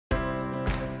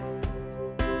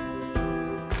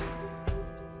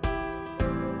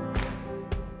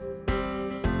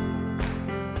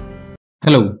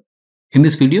Hello. In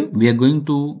this video, we are going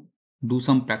to do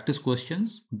some practice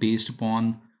questions based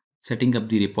upon setting up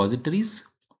the repositories,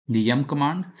 the yum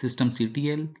command,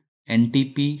 systemctl,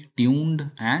 NTP,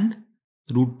 tuned, and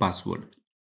root password.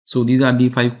 So these are the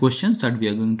 5 questions that we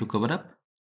are going to cover up.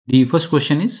 The first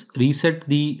question is reset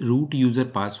the root user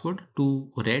password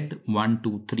to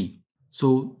red123.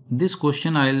 So this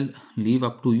question I'll leave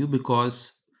up to you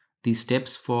because the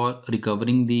steps for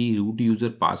recovering the root user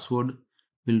password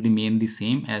will remain the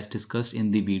same as discussed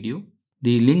in the video.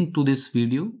 The link to this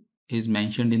video is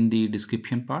mentioned in the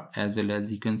description part as well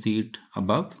as you can see it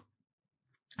above.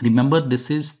 Remember,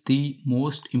 this is the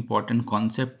most important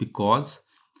concept because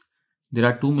there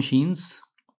are 2 machines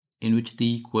in which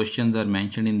the questions are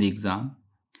mentioned in the exam.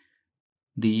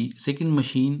 The second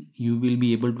machine you will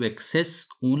be able to access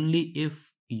only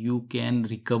if you can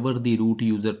recover the root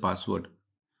user password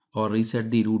or reset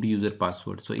the root user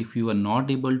password. So if you are not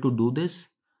able to do this,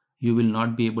 you will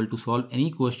not be able to solve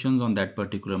any questions on that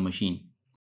particular machine.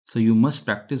 So you must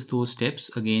practice those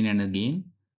steps again and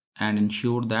again and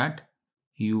ensure that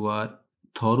you are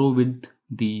thorough with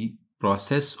the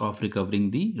process of recovering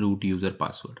the root user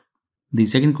password. The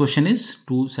second question is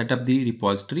to set up the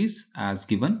repositories as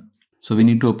given. So we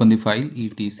need to open the file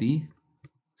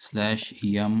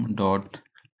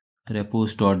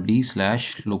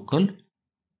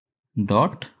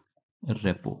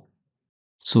etc/yum.repos.d/local.repo.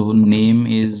 So name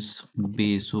is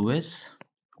base OS,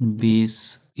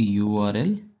 base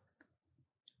URL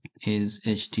is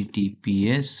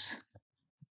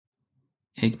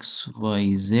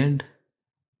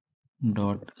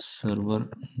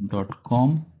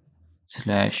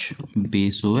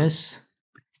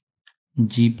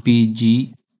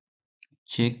GPG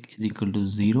check is equal to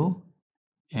 0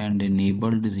 and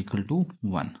enabled is equal to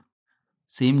 1.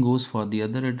 Same goes for the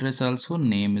other address also.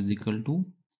 Name is equal to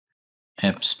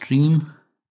appstream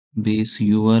base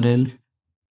URL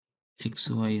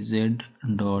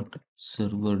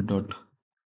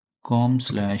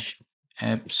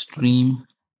xyz.server.com/appstream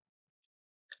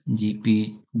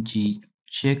GPG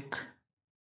check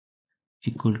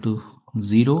equal to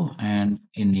 0 and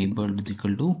enabled is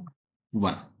equal to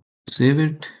 1. Save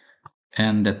it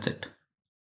and that's it.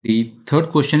 The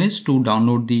third question is to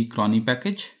download the cronny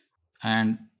package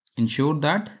and ensure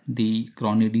that the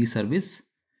cronny service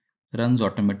runs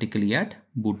automatically at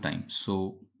boot time.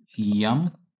 So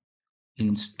yum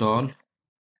install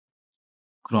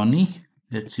cronny.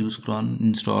 Let's use cron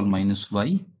install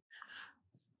 -y.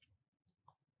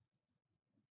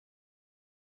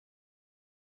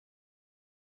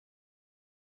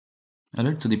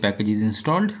 Alright, so the package is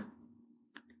installed.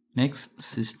 Next,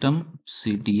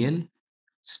 systemctl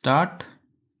start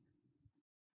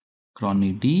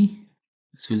cronny d.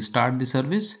 This will start the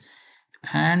service,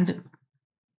 and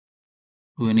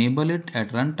to enable it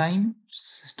at runtime,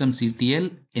 systemctl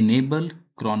enable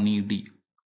cronny d.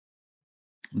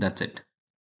 That's it.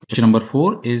 Question number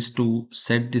 4 is to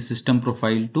set the system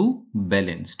profile to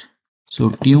balanced.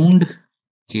 So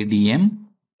tuned-adm.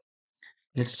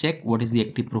 Let's check what is the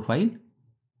active profile.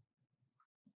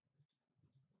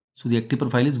 So the active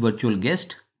profile is virtual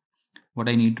guest. What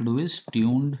I need to do is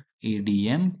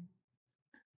tuned-adm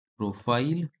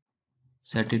profile,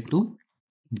 set it to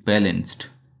balanced.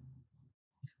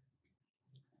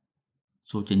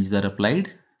 So changes are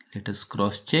applied. Let us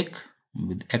cross check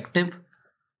with active,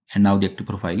 and now the active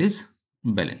profile is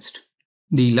balanced.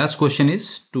 The last question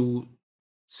is to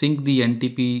sync the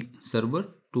NTP server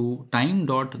to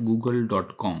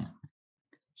time.google.com.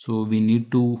 So we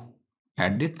need to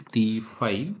edit the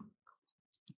file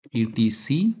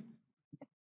etc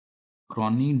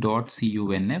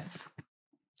cronny.conf.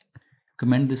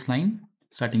 Comment this line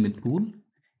starting with pool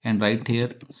and write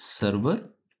here server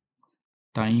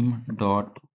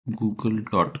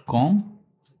time.google.com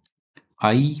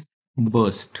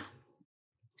iburst.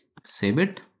 Save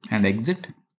it and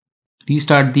exit.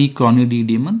 Restart the cronny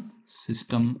daemon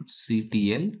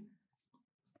systemctl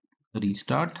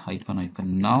restart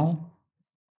 --now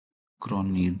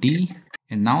cronny d,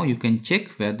 and now you can check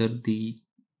whether the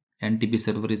NTP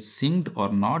server is synced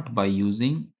or not by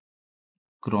using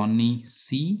cronny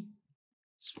c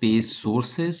space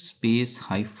sources space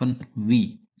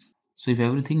 -v. So if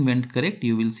everything went correct,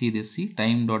 you will see this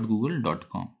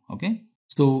time.google.com. Okay.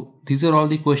 So these are all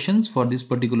the questions for this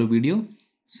particular video.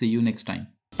 See you next time.